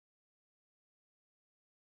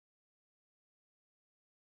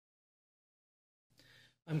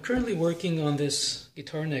I'm currently working on this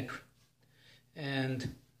guitar neck,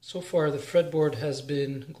 and so far the fretboard has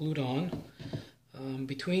been glued on.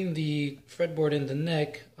 Between the fretboard and the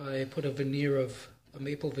neck, I put a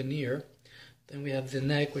maple veneer. Then we have the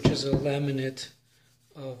neck, which is a laminate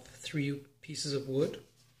of 3 pieces of wood.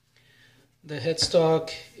 The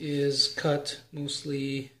headstock is cut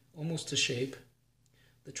mostly almost to shape.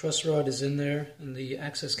 The truss rod is in there, and the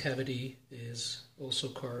access cavity is also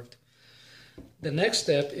carved. The next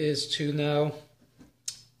step is to now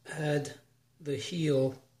add the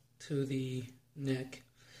heel to the neck,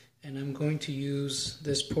 and I'm going to use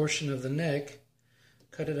this portion of the neck,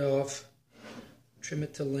 cut it off, trim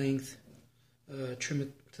it to length, trim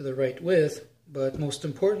it to the right width, but most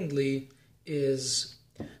importantly is,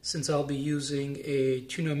 since I'll be using a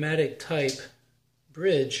tune-o-matic type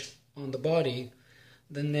bridge on the body,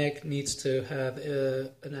 the neck needs to have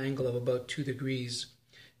an angle of about 2 degrees,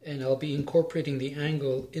 and I'll be incorporating the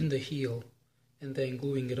angle in the heel and then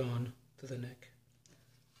gluing it on to the neck.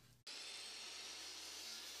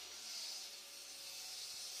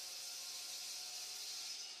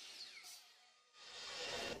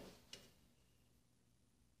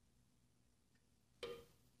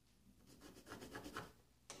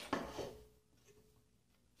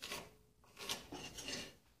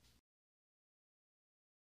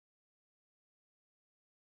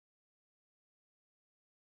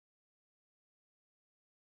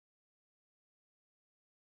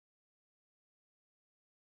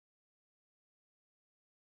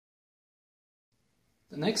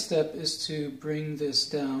 The next step is to bring this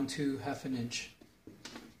down to 1/2 inch.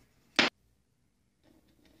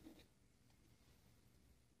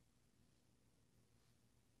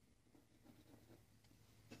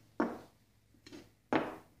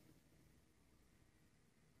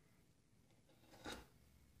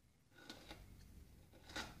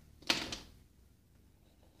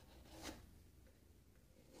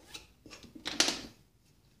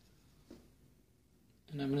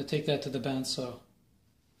 And I'm going to take that to the bandsaw.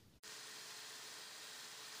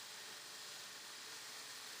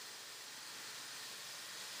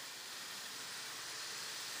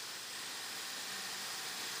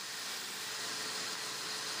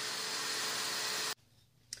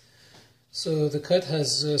 So the cut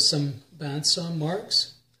has some bandsaw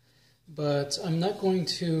marks, but I'm not going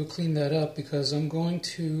to clean that up because I'm going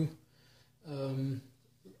to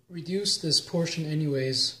reduce this portion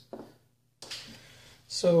anyways.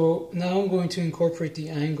 So now I'm going to incorporate the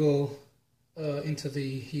angle into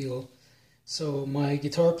the heel. So my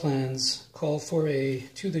guitar plans call for a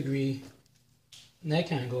 2 degree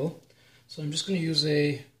neck angle. So I'm just going to use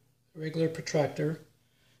a regular protractor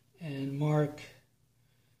and mark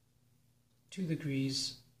 2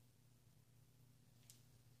 degrees.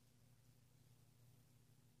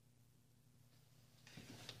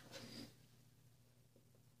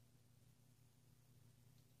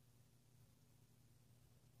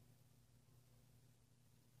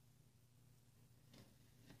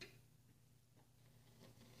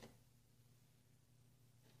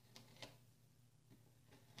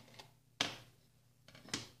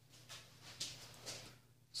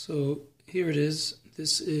 So here it is.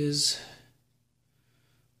 This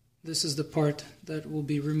is the part that will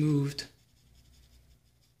be removed,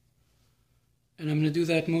 and I'm going to do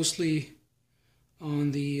that mostly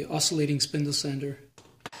on the oscillating spindle sander.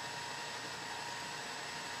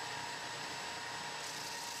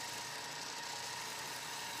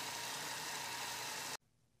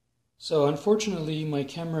 So unfortunately my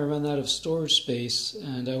camera ran out of storage space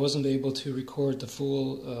and I wasn't able to record the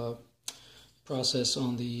full process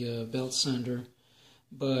on the belt sander,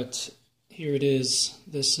 but here it is.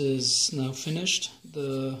 This is now finished.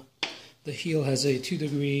 The heel has a 2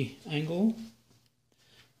 degree angle.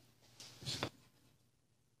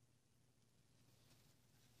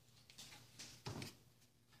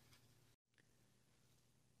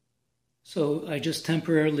 So I just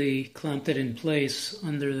temporarily clamped it in place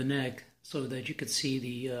under the neck so that you could see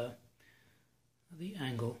the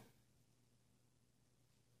angle.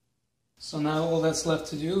 So now all that's left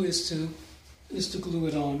to do is to glue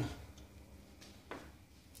it on.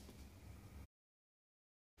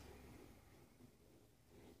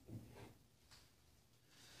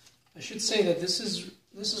 I should say that this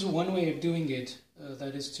is one way of doing it,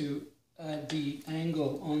 that is to add the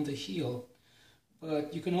angle on the heel,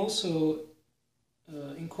 but you can also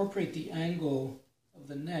incorporate the angle of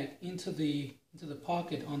the neck into the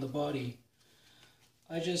pocket on the body.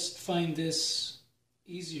 I just find this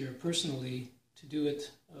easier personally to do it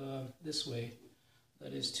this way,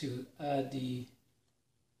 that is to add the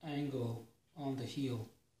angle on the heel.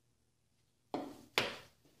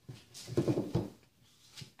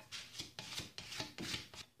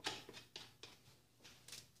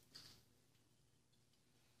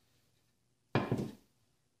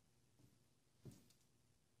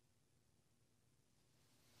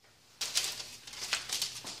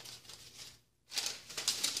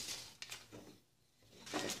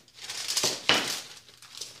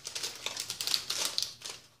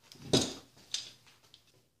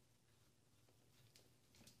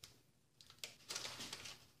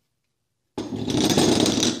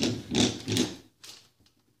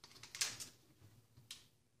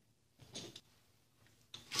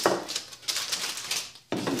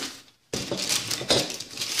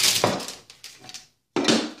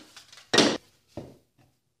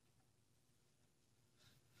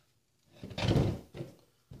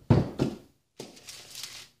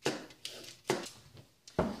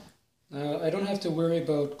 have to worry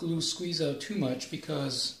about glue squeeze out too much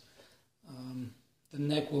because the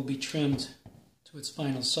neck will be trimmed to its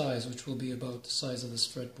final size, which will be about the size of this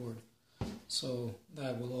fretboard. So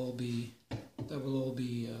that will all be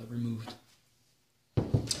removed.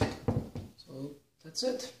 So that's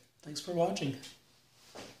it. Thanks for watching.